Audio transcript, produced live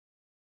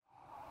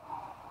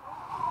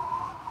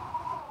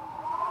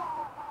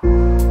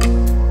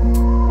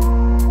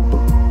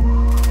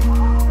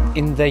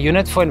In the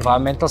Unit for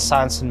Environmental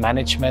Science and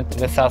Management,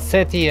 with our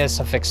 30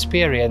 years of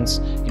experience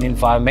in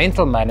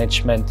environmental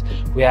management,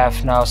 we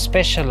have now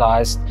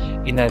specialized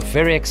in a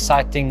very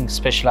exciting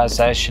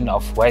specialization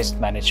of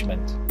waste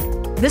management.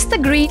 This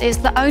degree is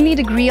the only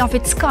degree of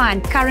its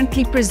kind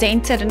currently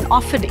presented and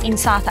offered in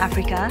South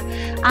Africa,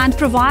 and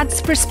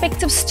provides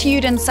prospective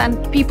students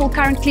and people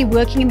currently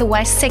working in the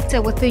waste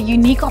sector with a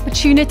unique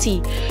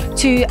opportunity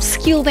to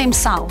skill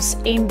themselves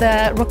in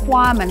the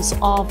requirements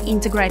of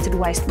integrated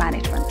waste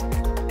management.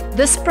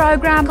 This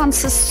program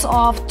consists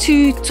of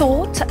 2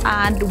 taught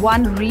and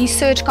 1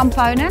 research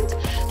component.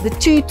 The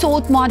 2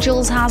 taught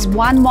modules has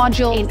 1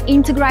 module in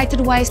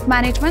integrated waste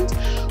management,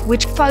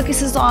 which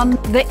focuses on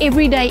the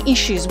everyday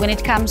issues when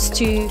it comes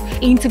to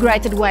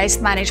integrated waste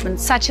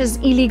management, such as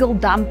illegal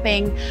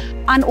dumping,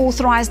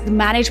 unauthorized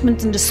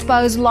management and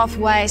disposal of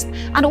waste,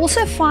 and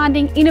also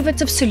finding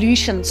innovative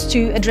solutions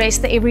to address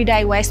the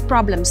everyday waste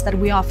problems that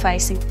we are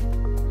facing.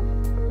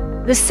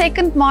 The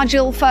second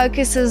module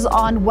focuses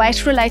on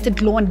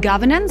waste-related law and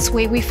governance,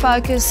 where we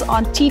focus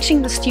on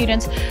teaching the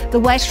students the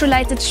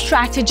waste-related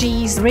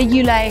strategies,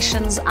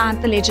 regulations,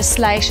 and the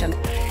legislation.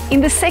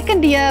 In the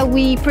second year,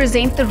 we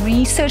present the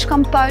research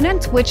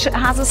component, which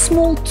has a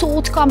small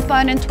taught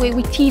component where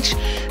we teach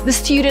the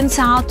students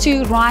how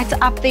to write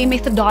up their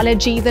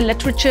methodology, the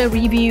literature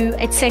review,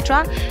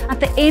 etc. At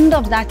the end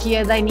of that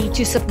year, they need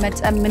to submit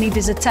a mini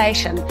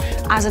dissertation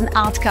as an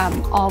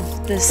outcome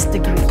of this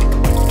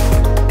degree.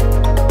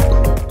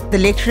 The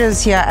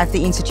lecturers here at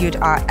the Institute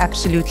are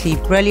absolutely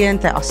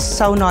brilliant. They are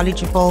so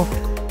knowledgeable.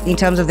 In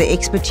terms of the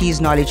expertise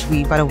knowledge,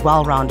 we've got a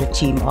well-rounded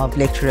team of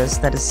lecturers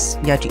that is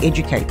here to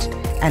educate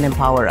and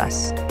empower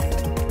us.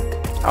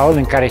 I will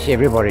encourage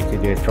everybody to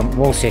do it from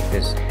all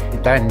sectors.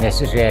 You don't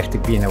necessarily have to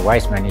be in the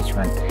waste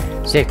management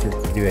sector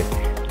to do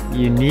it.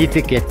 You need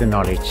to get the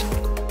knowledge.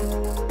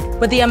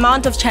 With the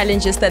amount of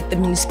challenges that the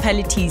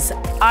municipalities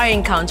are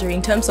encountering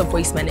in terms of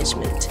waste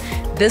management,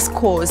 this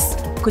course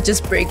could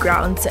just break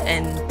ground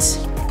and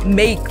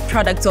make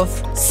products of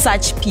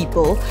such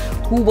people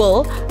who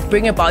will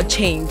bring about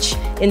change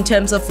in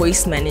terms of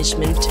waste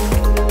management.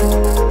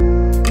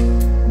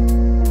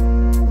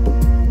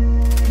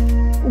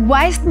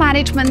 Waste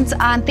management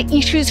and the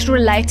issues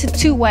related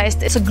to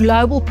waste is a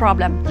global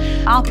problem.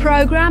 Our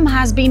program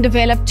has been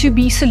developed to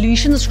be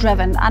solutions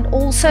driven and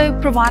also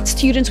provide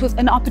students with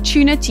an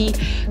opportunity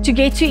to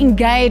get to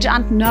engage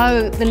and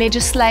know the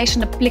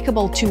legislation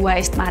applicable to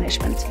waste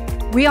management.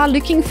 We are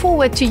looking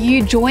forward to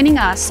you joining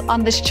us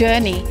on this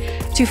journey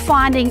to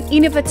finding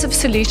innovative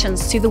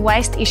solutions to the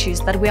waste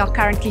issues that we are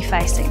currently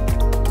facing.